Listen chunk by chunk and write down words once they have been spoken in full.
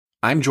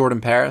I'm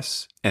Jordan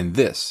Paris, and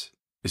this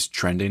is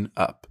Trending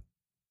Up.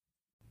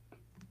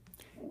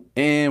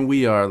 And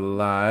we are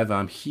live.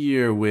 I'm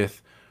here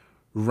with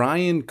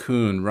Ryan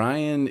Kuhn.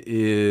 Ryan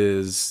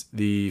is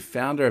the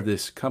founder of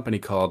this company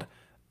called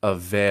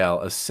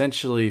Avail,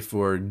 essentially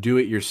for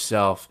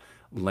do-it-yourself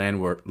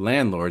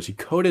landlords. He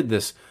coded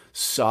this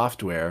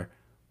software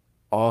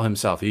all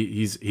himself.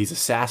 He's a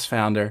SaaS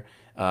founder,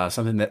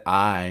 something that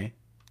I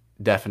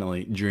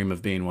definitely dream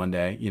of being one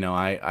day.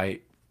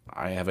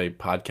 I have a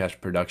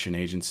podcast production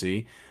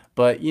agency,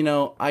 but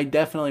I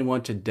definitely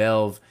want to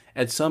delve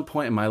at some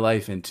point in my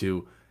life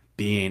into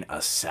being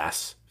a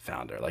SaaS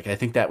founder. Like I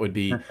think that would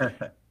be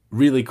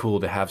really cool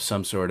to have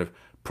some sort of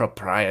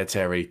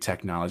proprietary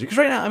technology. Because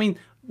right now, I mean,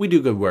 we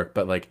do good work,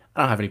 but like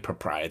I don't have any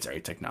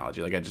proprietary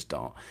technology. Like I just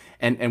don't.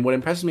 And what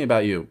impresses me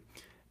about you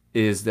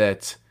is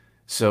that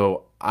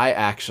so I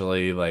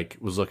actually like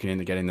was looking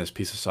into getting this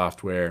piece of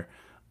software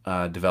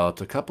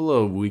developed a couple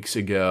of weeks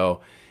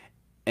ago,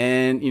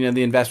 and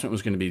the investment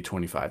was going to be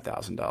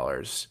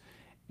 $25,000,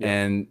 Yeah.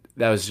 and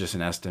that was just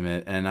an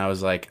estimate. And I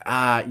was like,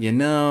 I'd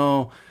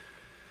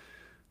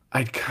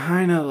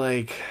kind of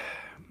like,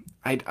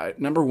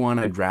 number one,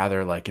 I'd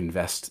rather like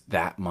invest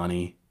that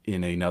money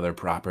in another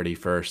property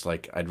first.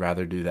 Like I'd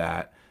rather do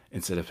that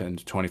instead of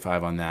spend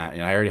 25 on that.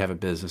 I already have a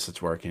business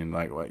that's working.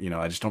 Like what,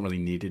 I just don't really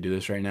need to do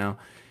this right now.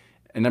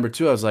 And number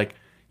two, I was like,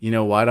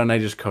 why don't I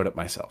just code it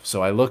myself?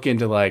 So I look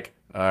into like,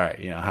 all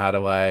right, how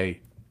do I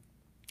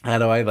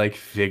like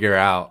figure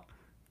out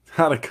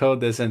how to code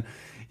this? And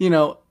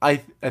I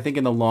think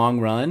in the long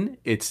run,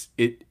 it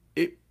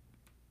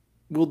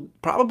will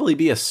probably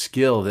be a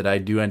skill that I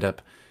do end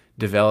up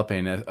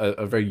developing,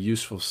 a very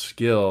useful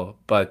skill.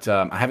 But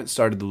I haven't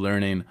started the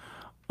learning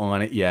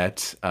on it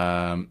yet.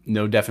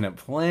 No definite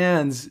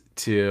plans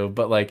to,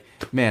 but like,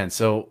 man,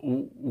 so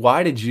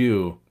why did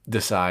you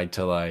decide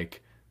to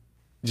like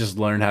just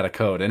learn how to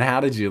code? And how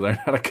did you learn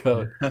how to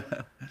code?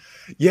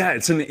 Yeah,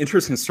 it's an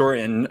interesting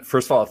story. And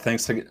first of all,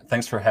 thanks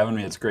for having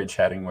me. It's great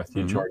chatting with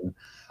you, Hmm. Jordan.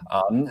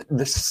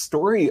 The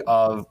story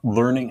of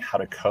learning how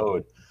to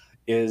code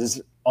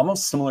is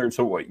almost similar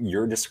to what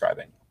you're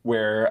describing,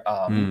 where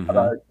Hmm.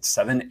 about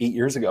 7, 8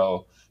 years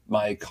ago,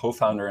 my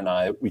co-founder and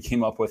I, we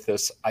came up with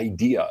this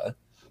idea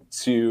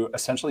to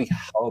essentially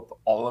help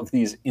all of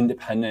these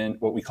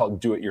independent, what we call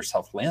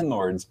do-it-yourself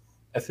landlords,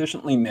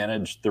 efficiently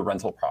manage their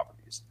rental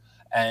properties.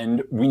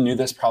 And we knew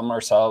this problem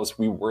ourselves.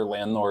 We were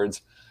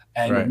landlords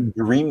and Right. we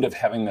dreamed of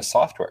having this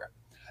software.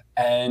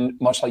 And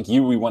much like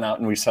you, we went out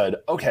and we said,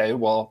 okay,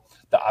 well,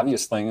 the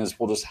obvious thing is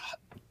we'll just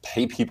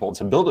pay people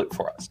to build it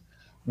for us.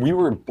 We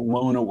were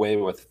blown away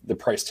with the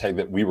price tag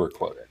that we were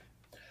quoted.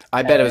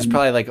 I bet it was And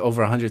probably like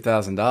over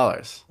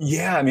 $100,000.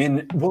 yeah, I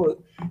mean,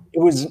 well, it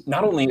was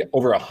not only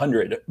over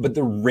 100, but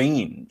the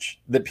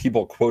range that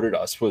people quoted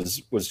us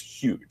was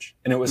huge,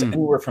 and it was Hmm.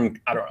 anywhere from,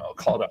 I don't know,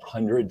 call it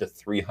 100 to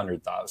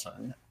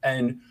 300,000.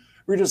 And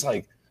we're just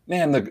like,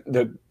 man,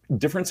 the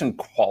difference in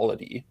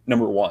quality,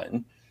 number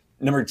one.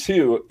 Number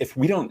two, if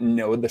we don't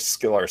know the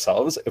skill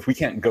ourselves, if we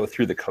can't go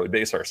through the code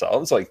base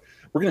ourselves, like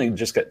we're going to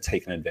just get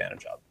taken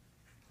advantage of.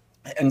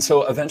 And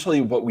so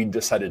eventually what we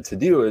decided to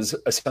do is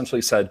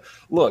essentially said,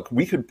 look,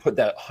 we could put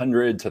that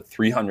 100 to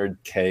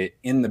 300K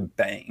in the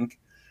bank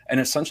and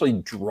essentially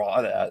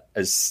draw that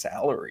as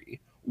salary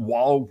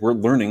while we're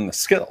learning the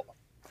skill.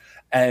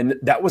 And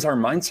that was our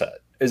mindset,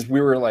 is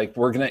we were like,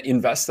 we're going to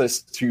invest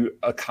this to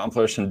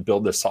accomplish and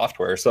build this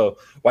software. So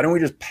why don't we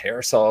just pay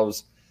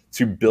ourselves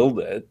to build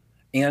it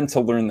and to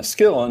learn the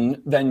skill?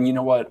 And then, you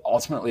know what,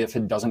 ultimately, if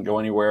it doesn't go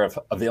anywhere, if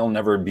Avail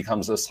never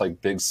becomes this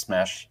like big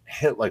smash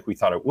hit like we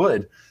thought it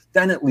would,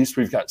 then at least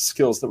we've got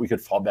skills that we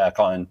could fall back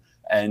on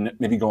and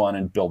maybe go on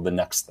and build the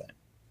next thing.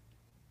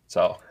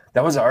 So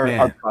that was our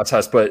Man,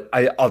 process. But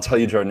I'll tell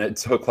you, Jordan, it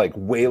took like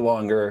way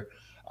longer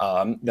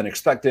than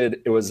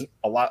expected. It was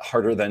a lot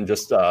harder than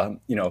just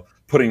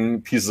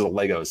putting pieces of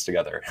Legos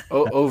together.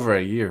 over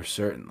a year,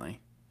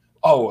 certainly.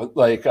 Oh,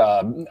 like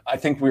I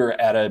think we were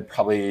at it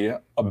probably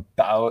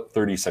about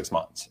 36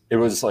 months. It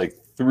was like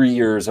 3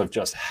 years of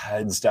just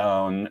heads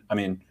down. I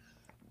mean,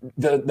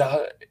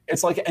 the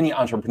it's like any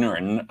entrepreneur,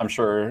 and I'm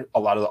sure a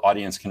lot of the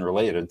audience can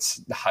relate. It's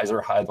the highs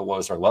are high, the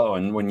lows are low,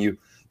 and when you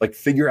like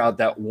figure out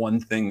that one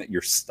thing that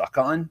you're stuck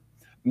on,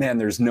 man,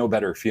 there's no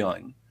better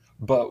feeling.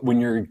 But when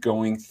you're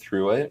going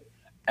through it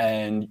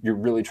and you're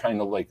really trying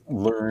to like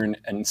learn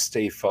and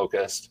stay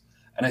focused,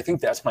 and I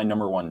think that's my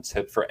number one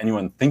tip for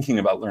anyone thinking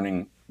about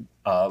learning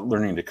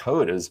to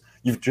code is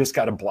you've just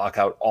got to block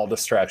out all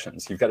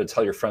distractions. You've got to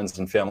tell your friends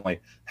and family,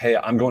 hey,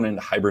 I'm going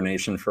into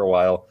hibernation for a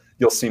while.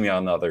 You'll see me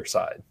on the other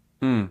side.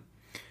 Hmm.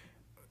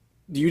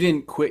 You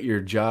didn't quit your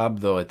job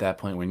though at that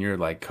point when you're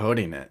like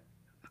coding it.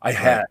 I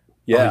had, Like, oh,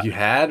 yeah, you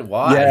had? yeah,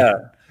 Why?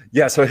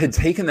 yeah. So I had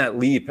taken that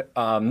leap.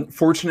 I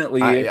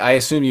Fortunately, I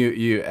assume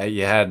you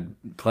had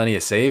plenty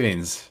of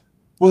savings.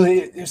 well,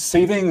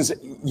 savings,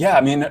 yeah.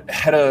 I mean,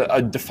 had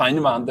a defined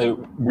amount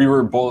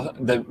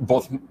that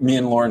both me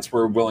and Lawrence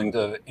were willing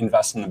to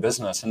invest in the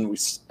business, and we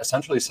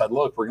essentially said,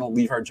 look, we're going to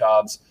leave our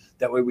jobs.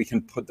 That way, we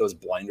can put those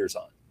blinders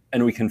on,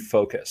 and we can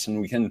focus,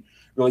 and we can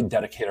really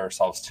dedicate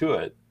ourselves to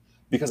it.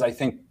 because I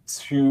think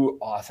too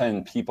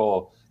often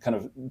people kind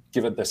of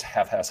give it this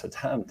half-ass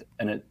attempt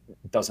and it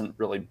doesn't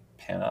really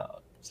pan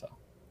out. So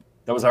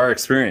that was our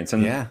experience.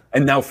 Yeah.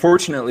 And now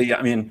fortunately,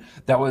 I mean,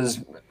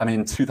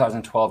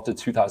 2012 to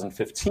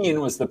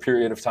 2015 was the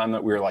period of time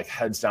that we were like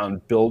heads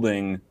down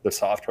building the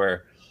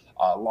software.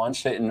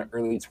 Launched it in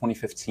early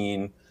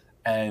 2015.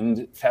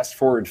 And fast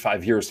forward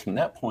 5 years from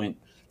that point,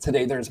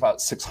 today there's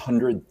about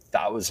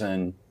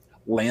 600,000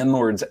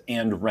 landlords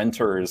and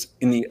renters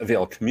in the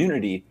Avail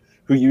community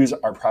who use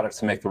our products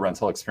to make the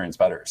rental experience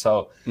better.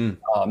 So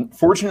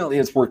fortunately,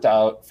 it's worked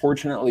out.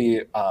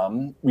 Fortunately,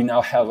 we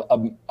now have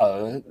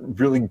a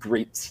really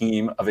great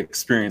team of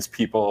experienced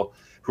people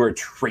who are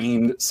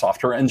trained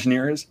software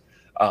engineers.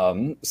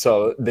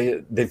 So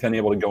they've been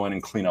able to go in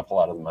and clean up a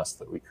lot of the mess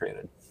that we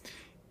created.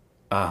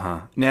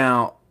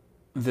 Now,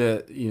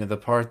 the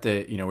part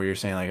that, where you're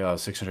saying like, oh,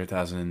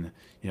 600,000,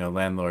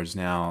 landlords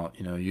now,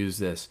 use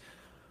this.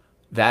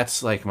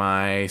 That's like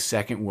my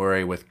second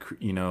worry with,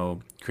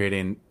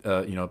 creating,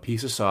 a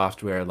piece of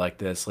software like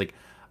this. Like,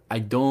 I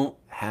don't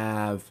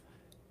have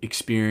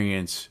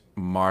experience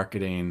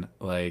marketing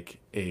like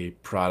a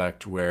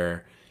product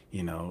where,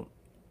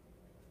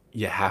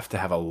 you have to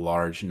have a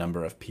large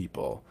number of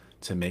people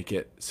to make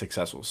it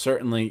successful.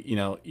 Certainly,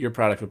 your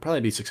product would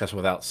probably be successful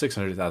without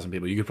 600,000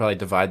 people. You could probably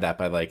divide that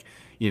by like,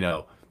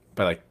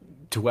 by like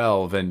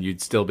 12 and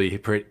you'd still be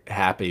pretty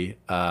happy.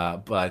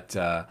 But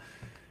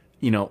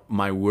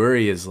my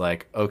worry is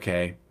like,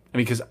 okay, I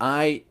mean, because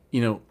I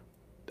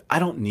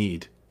don't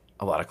need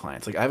a lot of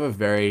clients. Like I have a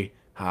very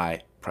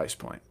high price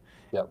point.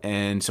 Yep.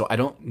 And so I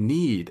don't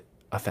need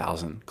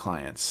 1,000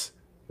 clients.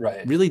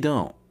 Right. Really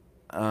don't.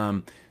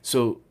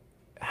 So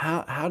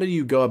how do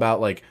you go about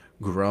like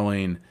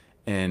growing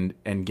and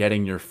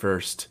getting your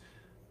first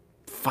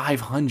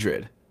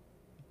 500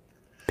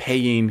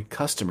 paying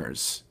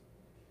customers?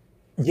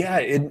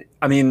 Yeah,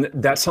 I mean,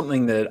 that's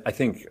something that I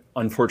think,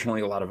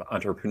 unfortunately, a lot of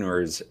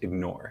entrepreneurs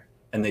ignore,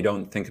 and they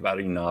don't think about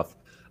it enough.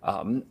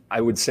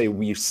 I would say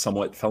we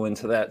somewhat fell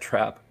into that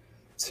trap,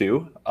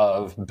 too,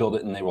 of build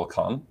it and they will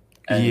come.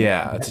 And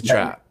yeah, it's a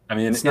trap. I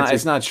mean,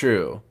 it's not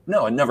true.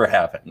 No, it never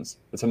happens.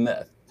 It's a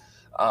myth.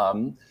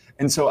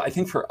 And so I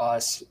think for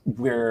us,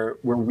 where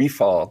we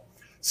fall,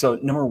 so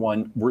number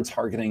one, we're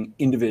targeting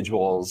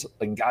individuals,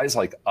 like guys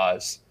like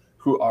us,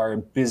 who are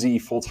busy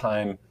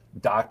full-time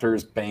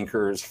doctors,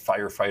 bankers,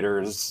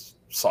 firefighters,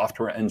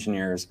 software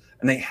engineers,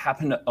 and they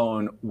happen to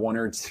own one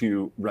or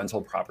two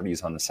rental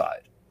properties on the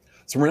side.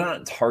 So we're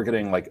not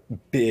targeting like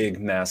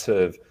big,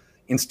 massive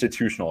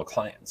institutional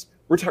clients.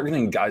 We're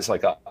targeting guys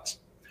like us.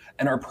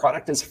 And our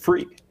product is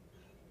free.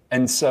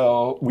 And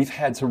so we've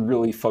had to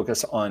really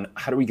focus on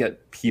how do we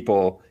get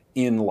people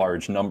in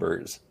large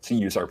numbers to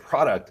use our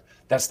product.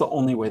 That's the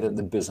only way that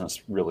the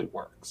business really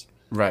works.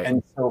 Right.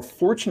 And so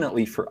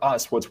fortunately for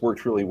us, what's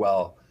worked really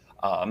well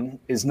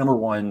is number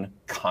one,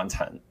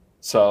 content.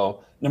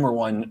 So number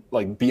one,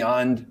 like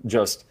beyond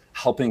just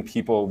helping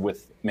people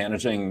with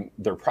managing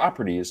their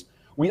properties,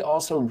 we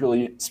also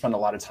really spend a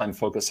lot of time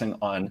focusing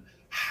on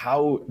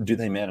how do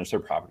they manage their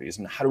properties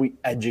and how do we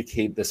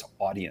educate this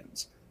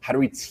audience? How do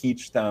we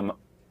teach them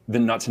the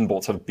nuts and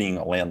bolts of being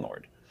a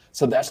landlord?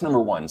 So that's number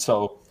one.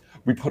 So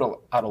we put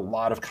out a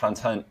lot of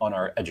content on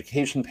our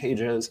education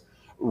pages.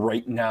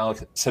 Right now,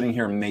 sitting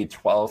here May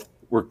 12th,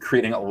 we're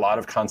creating a lot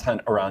of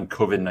content around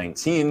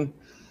COVID-19.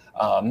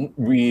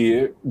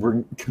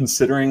 We're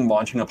considering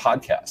launching a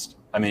podcast.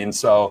 I mean,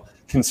 so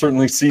can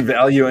certainly see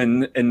value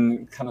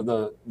in kind of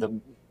the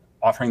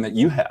offering that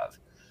you have.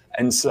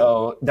 And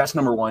so that's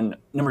number one.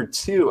 Number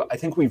two, I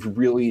think we've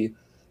really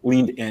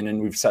leaned in and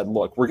we've said,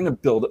 look, we're going to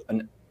build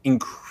an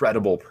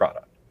incredible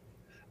product.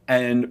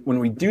 And when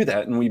we do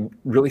that and we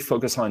really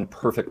focus on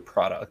perfect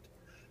product,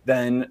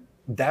 then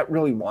that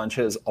really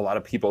launches a lot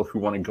of people who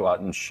want to go out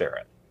and share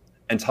it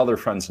and tell their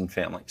friends and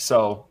family.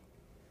 So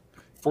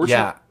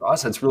fortunately for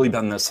us, it's really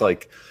been this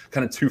like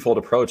kind of twofold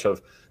approach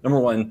of number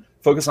one,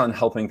 focus on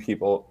helping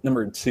people.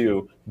 Number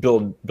two,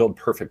 build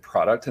perfect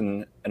product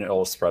and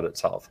it'll spread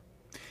itself.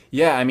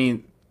 Yeah, I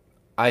mean,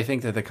 I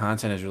think that the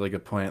content is a really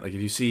good point. Like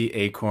if you see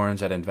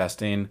Acorns at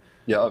Investing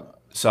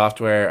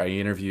Software, I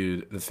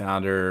interviewed the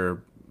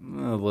founder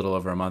a little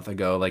over a month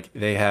ago. Like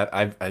they have,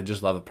 I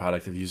just love the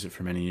product. I've used it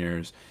for many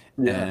years.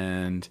 Yeah.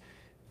 And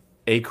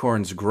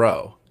Acorns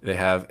Grow. They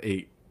have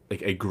a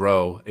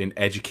Grow in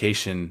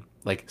education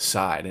like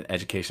side, an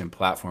education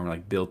platform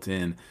like built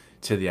in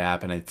to the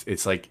app, and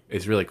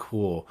it's really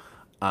cool.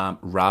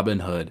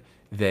 Robinhood,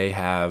 they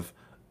have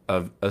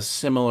a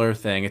similar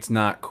thing. It's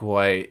not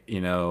quite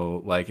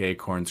like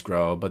Acorns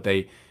Grow, but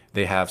they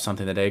have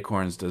something that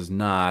Acorns does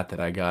not, that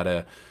I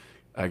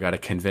gotta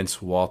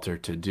convince Walter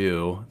to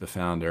do, the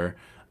founder,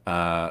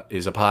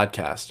 is a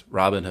podcast.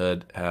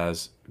 Robinhood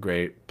has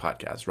great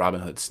podcasts,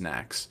 Robinhood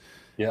Snacks.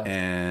 Yeah.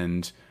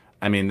 And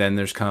I mean, then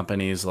there's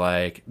companies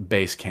like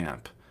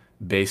Basecamp,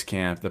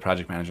 the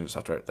project management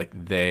software, like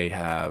they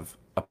have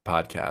a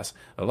podcast.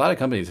 A lot of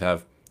companies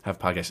have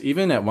podcasts.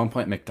 Even at one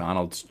point,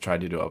 McDonald's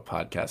tried to do a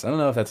podcast. I don't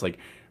know if that's like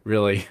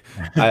really,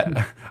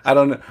 I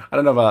don't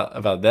know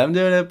about them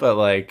doing it, but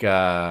like,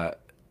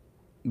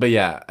 but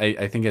yeah,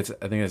 I think that's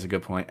a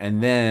good point.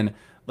 And then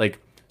like,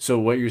 so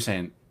what you're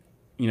saying,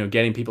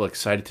 getting people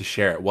excited to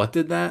share it. What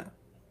did that?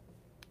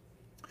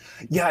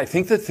 Yeah, I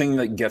think the thing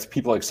that gets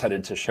people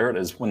excited to share it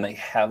is when they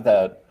have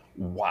that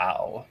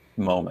wow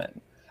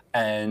moment.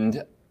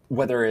 And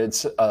whether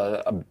it's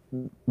a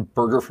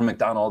burger from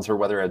McDonald's or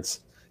whether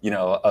it's,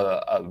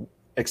 a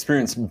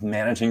experience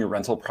managing a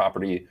rental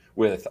property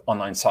with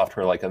online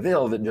software like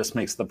Avail that just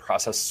makes the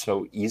process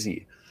so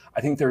easy.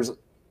 I think there's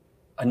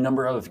a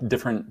number of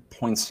different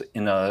points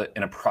in a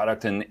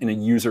product and in a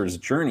user's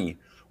journey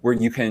where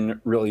you can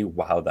really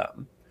wow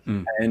them.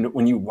 Mm. And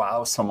when you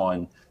wow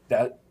someone,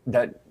 that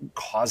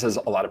causes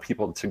a lot of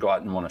people to go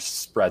out and want to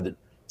spread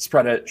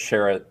it,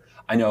 share it.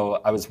 I know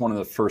I was one of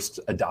the first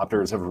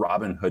adopters of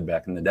Robinhood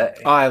back in the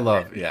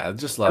Oh, day. yeah, I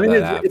just I love mean, that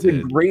it's, app, it's a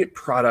dude. great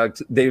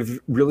product. They've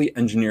really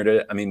engineered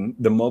it. I mean,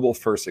 the mobile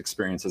first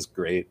experience is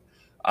great,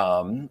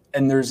 and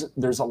there's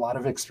a lot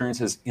of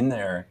experiences in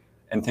there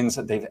and things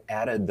that they've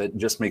added that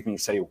just make me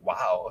say,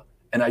 "Wow!"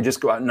 And I just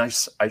go out and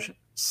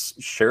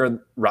share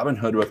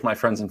Robinhood with my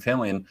friends and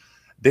family, and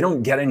they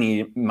don't get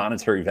any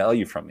monetary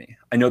value from me.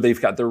 I know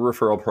they've got their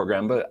referral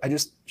program, but I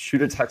just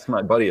shoot a text to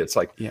my buddy. It's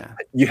like, Yeah.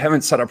 "You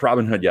haven't set up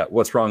Robinhood yet.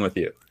 What's wrong with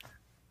you?"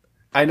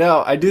 I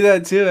know. I do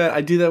that too.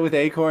 I do that with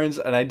Acorns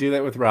and I do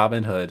that with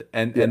Robinhood.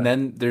 And Yeah.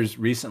 then there's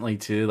recently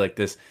too like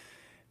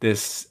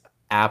this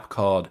app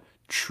called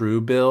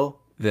Truebill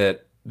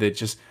that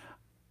just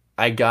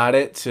I got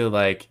it to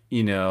like,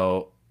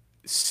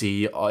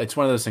 see it's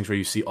one of those things where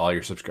you see all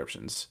your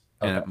subscriptions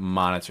and Okay. it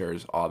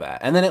monitors all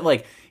that. And then it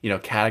like,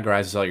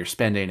 categorizes all your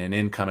spending and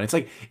income. And it's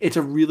like it's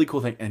a really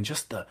cool thing. And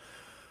just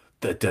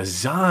the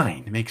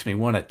design makes me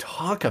want to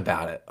talk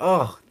about it.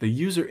 Oh, the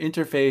user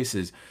interface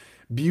is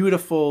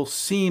beautiful,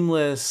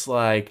 seamless,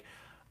 like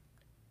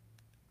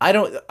I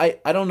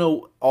don't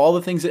know all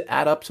the things that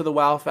add up to the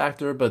wow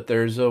factor, but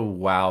there's a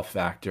wow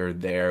factor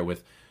there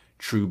with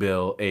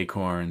Truebill,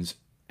 Acorns,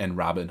 and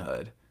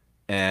Robinhood.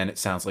 And it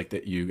sounds like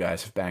that you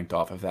guys have banked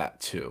off of that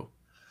too.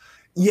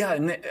 Yeah,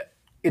 and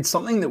it's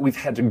something that we've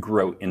had to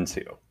grow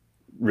into,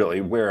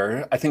 really,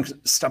 where I think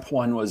step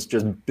one was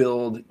just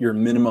build your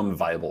minimum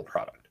viable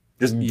product.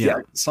 Just get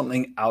Yeah.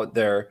 something out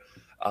there.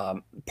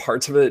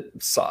 Parts of it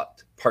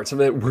sucked. Parts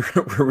of it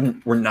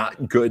were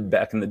not good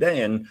back in the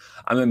day. And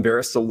I'm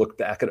embarrassed to look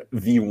back at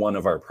V1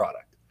 of our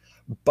product.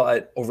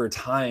 But over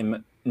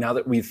time, now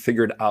that we've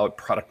figured out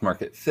product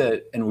market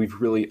fit and we've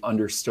really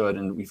understood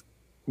and we've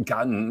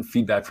gotten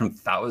feedback from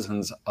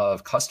thousands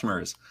of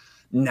customers,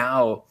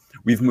 now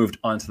we've moved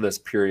on to this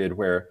period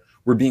where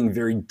we're being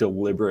very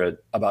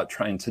deliberate about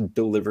trying to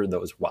deliver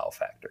those wow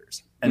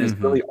factors. And it's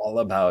Mm-hmm. really all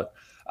about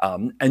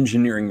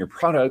engineering your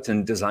product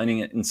and designing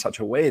it in such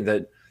a way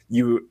that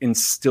you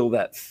instill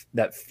that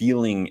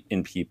feeling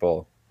in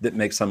people that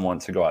makes them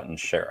want to go out and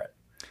share it.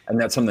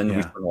 And that's something that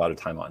we Yeah. spend a lot of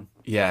time on.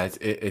 Yeah,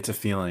 it's a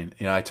feeling.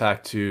 I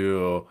talked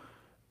to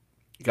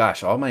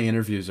gosh, all my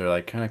interviews are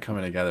like kind of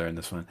coming together in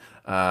this one.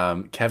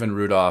 Kevin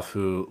Rudolph,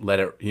 who let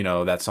it,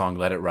 that song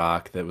 "Let It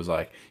Rock" that was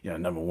like,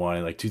 number one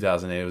in like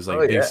 2008. It was Oh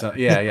like big yeah, song.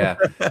 Yeah,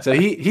 yeah. So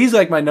he's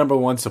like my number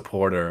one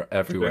supporter sure.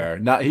 everywhere.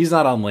 Not he's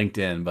not on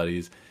LinkedIn, but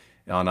he's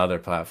on other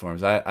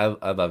platforms. I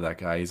love that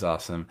guy. He's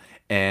awesome.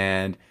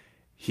 And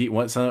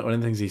one of the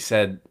things he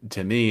said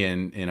to me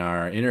in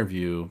our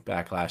interview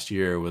back last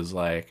year was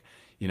like,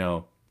 you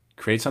know,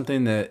 create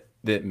something that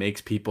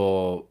makes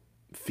people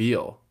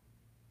feel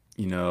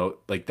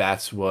like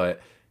that's one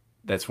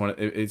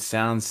it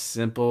sounds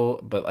simple,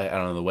 but like, I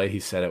don't know, the way he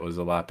said it was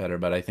a lot better,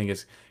 but I think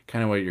it's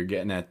kind of what you're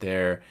getting at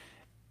there.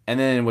 And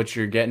then what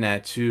you're getting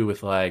at too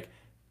with like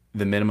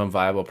the minimum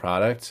viable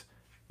product,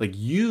 like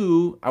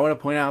I want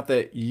to point out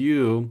that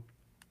you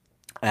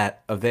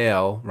at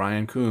Avail,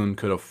 Ryan Kuhn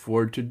could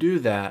afford to do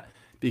that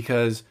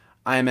because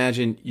I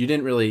imagine you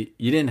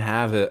didn't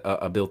have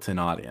a built-in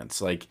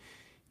audience. Like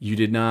you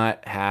did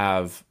not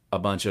have a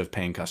bunch of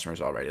paying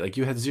customers already. Like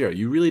you had zero.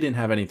 You really didn't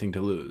have anything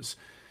to lose.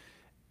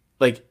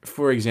 Like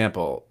for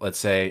example, let's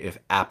say if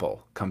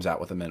Apple comes out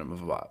with a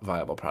minimum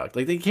viable product,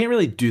 like they can't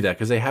really do that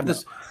because they have No.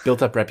 this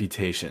built-up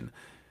reputation.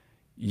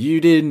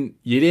 You didn't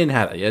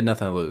have that. You had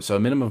nothing to lose. So a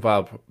minimum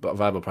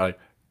viable product,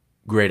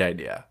 great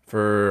idea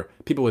for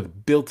people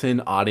with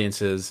built-in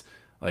audiences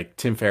like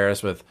Tim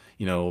Ferriss with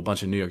a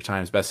bunch of New York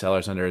Times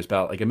bestsellers under his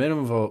belt. Like a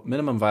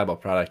minimum viable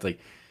product like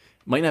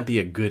might not be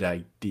a good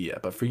idea,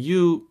 but for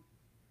you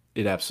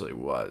it absolutely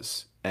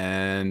was.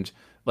 And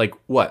like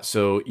what?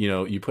 So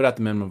you put out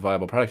the minimum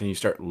viable product and you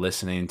start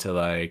listening to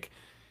like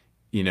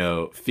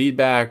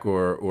feedback,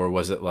 or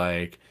was it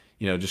like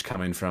just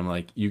coming from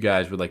like you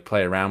guys would like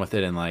play around with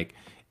it and like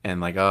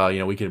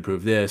oh we could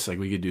improve this, like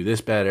we could do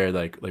this better,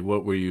 like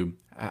what were you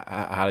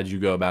how did you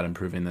go about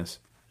improving this?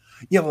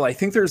 Yeah, well, I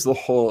think there's the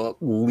whole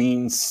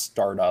lean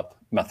startup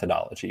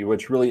methodology,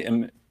 which really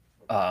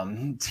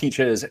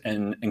teaches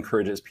and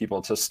encourages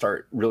people to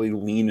start really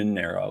lean and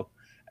narrow,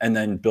 and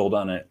then build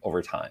on it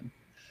over time.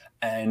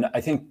 And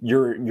I think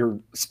you're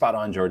spot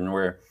on, Jordan.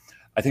 Where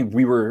I think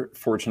we were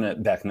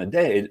fortunate back in the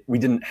day, we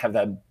didn't have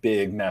that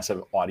big,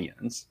 massive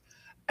audience,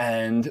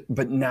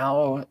 but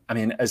now, I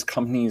mean, as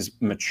companies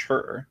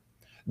mature,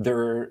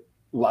 they're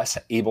less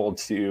able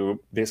to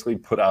basically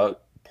put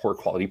out poor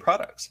quality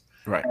products.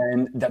 Right.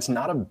 And that's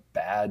not a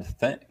bad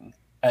thing.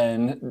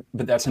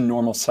 But that's a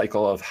normal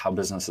cycle of how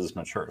businesses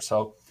mature.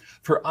 So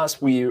for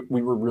us, we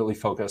were really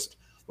focused,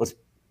 let's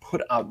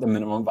put out the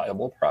minimum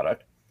viable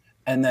product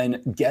and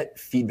then get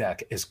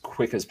feedback as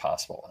quick as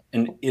possible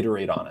and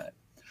iterate on it.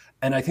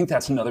 And I think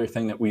that's another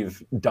thing that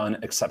we've done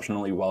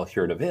exceptionally well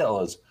here at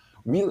Avail is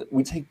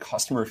we take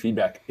customer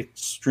feedback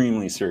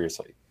extremely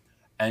seriously.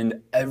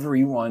 And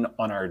everyone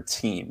on our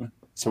team,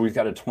 so we've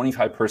got a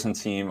 25-person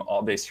team,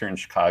 all based here in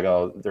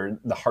Chicago. They're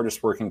the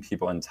hardest working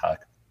people in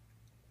tech.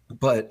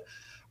 But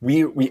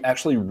we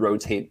actually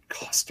rotate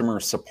customer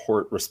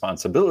support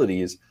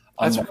responsibilities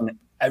among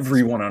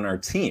everyone on our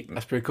team.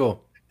 That's pretty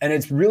cool. And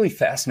it's really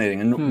fascinating.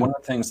 And one of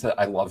the things that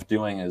I love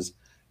doing is,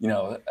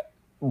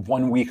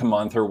 1 week a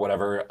month or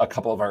whatever, a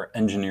couple of our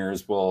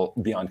engineers will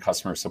be on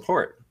customer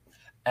support.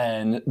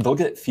 And they'll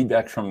get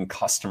feedback from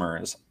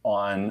customers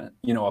on,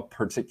 a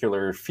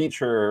particular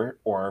feature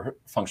or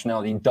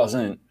functionality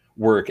doesn't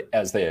work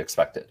as they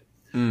expected.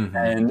 Mm-hmm.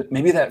 And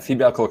maybe that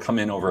feedback will come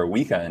in over a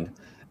weekend.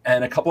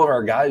 And a couple of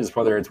our guys,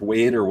 whether it's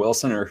Wade or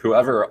Wilson or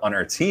whoever on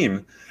our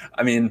team,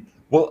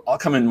 I'll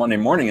come in Monday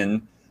morning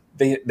and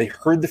they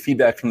heard the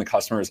feedback from the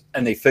customers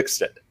and they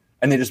fixed it.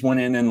 And they just went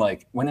in and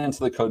went into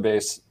the code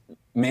base,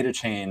 made a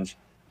change.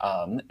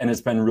 And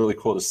it's been really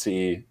cool to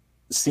see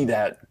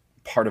that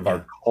part of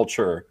our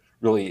culture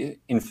really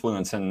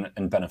influence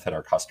and benefit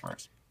our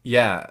customers.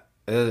 Yeah.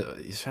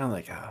 You sound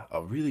like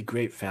a really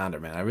great founder,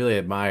 man. I really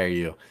admire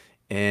you.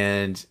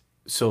 And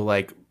so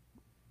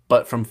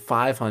but from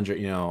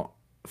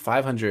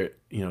 500,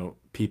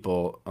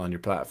 people on your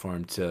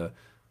platform to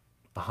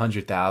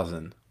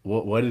 100,000,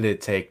 what did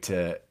it take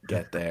to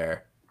get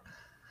there?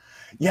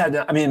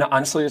 Yeah,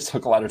 honestly, it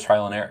took a lot of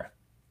trial and error.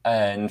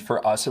 And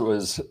for us, it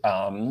was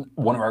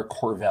one of our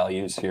core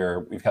values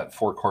here. We've got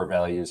 4 core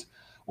values.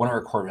 One of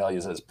our core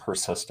values is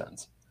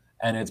persistence.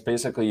 And it's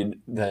basically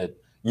that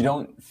you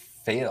don't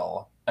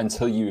fail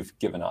until you've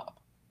given up.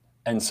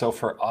 And so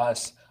for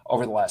us,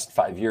 over the last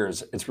 5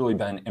 years, it's really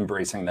been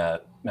embracing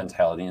that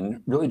mentality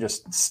and really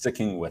just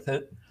sticking with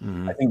it.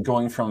 Mm-hmm. I think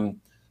going from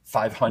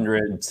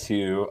 500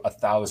 to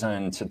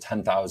 1,000 to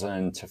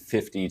 10,000 to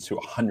 50 to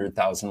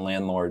 100,000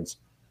 landlords.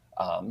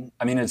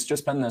 It's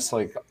just been this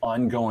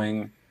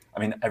ongoing,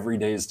 every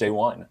day is day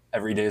one.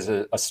 Every day is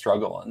a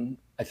struggle. And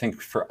I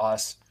think for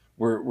us,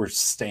 we're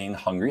staying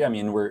hungry.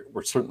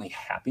 We're certainly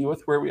happy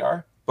with where we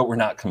are, but we're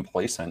not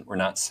complacent. We're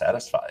not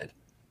satisfied.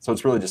 So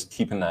it's really just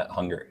keeping that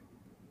hunger.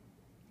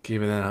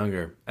 Keeping that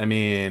hunger.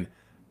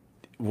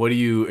 What do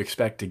you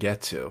expect to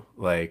get to?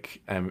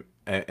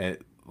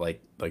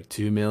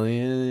 2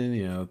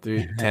 million,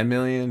 10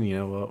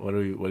 million, what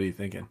are you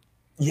thinking?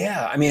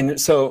 Yeah.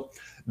 So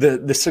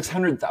the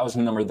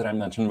 600,000 number that I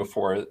mentioned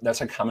before,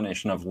 that's a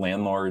combination of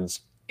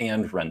landlords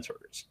and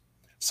renters.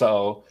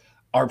 So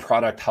our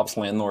product helps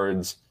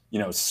landlords,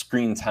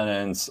 screen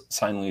tenants,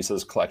 sign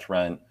leases, collect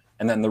rent.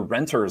 And then the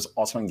renters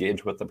also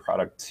engage with the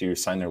product to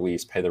sign their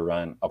lease, pay the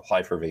rent,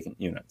 apply for vacant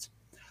units.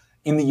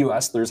 In the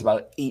US, there's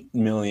about 8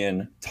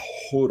 million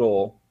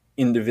total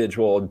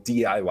individual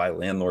DIY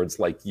landlords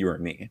like you or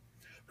me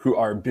who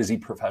are busy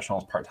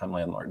professionals, part-time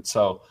landlords.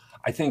 So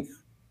I think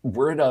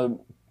we're at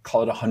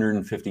call it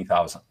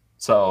 150,000.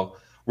 So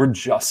we're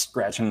just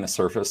scratching the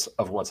surface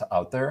of what's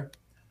out there.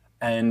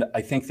 And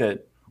I think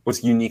that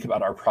what's unique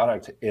about our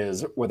product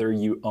is whether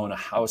you own a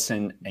house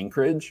in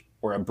Anchorage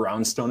or a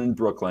brownstone in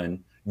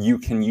Brooklyn, you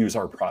can use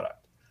our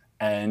product.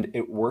 And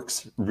it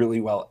works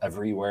really well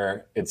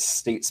everywhere. It's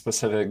state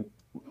specific,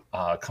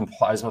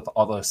 complies with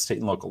all the state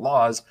and local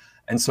laws.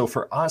 And so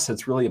for us,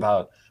 it's really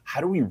about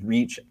how do we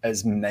reach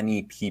as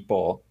many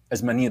people,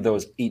 as many of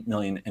those 8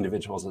 million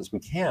individuals as we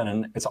can.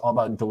 And it's all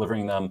about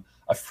delivering them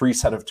a free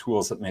set of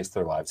tools that makes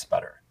their lives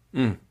better.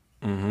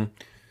 Mm-hmm.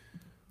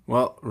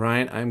 Well,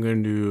 Ryan, I'm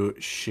going to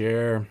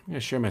share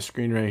my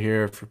screen right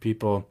here for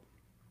people.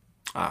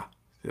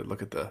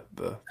 Look at the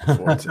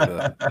forts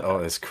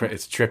of it's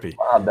trippy.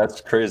 Wow,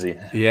 that's crazy.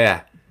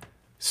 Yeah.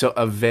 So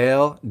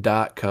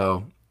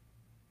Avail.co.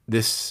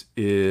 This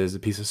is a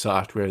piece of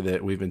software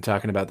that we've been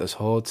talking about this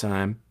whole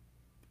time.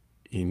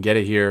 You can get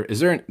it here.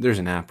 There's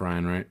an app,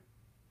 Ryan, right?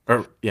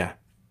 Or yeah.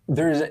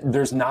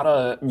 There's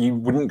not you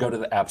wouldn't go to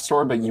the App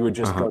Store, but you would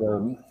just go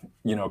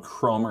to,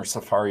 Chrome or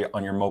Safari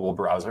on your mobile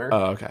browser.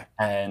 Oh, okay.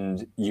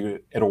 And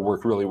it'll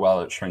work really well.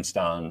 It shrinks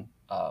down,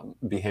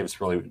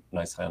 behaves really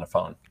nicely on a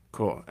phone.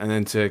 Cool. And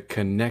then to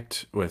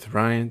connect with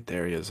Ryan,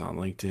 there he is on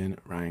LinkedIn,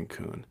 Ryan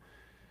Kuhn.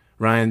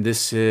 Ryan,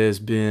 this has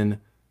been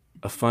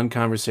a fun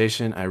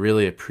conversation. I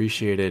really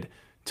appreciated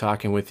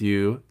talking with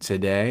you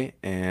today,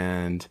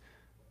 and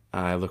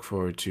I look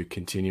forward to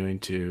continuing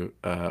to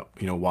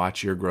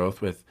watch your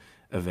growth with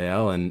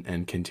Avail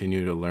and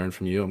continue to learn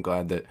from you. I'm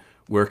glad that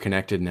we're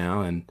connected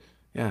now, and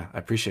yeah, I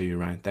appreciate you,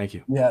 Ryan. Thank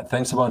you. Yeah,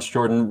 thanks a bunch,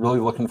 Jordan. Really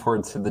looking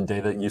forward to the day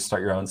that you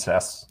start your own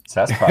SaaS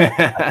product.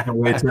 I can't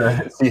wait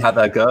to see how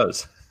that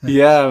goes.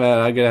 Yeah, man,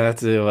 I'm gonna have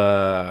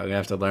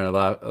to learn a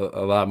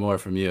lot more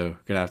from you.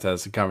 Gonna have to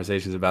have some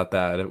conversations about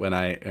that when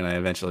I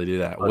eventually do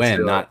that. Let's When,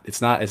 do it. not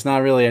it's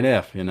not really an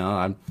if, you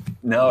know.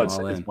 No, I'm it's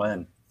all it's in.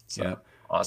 when. Yeah. So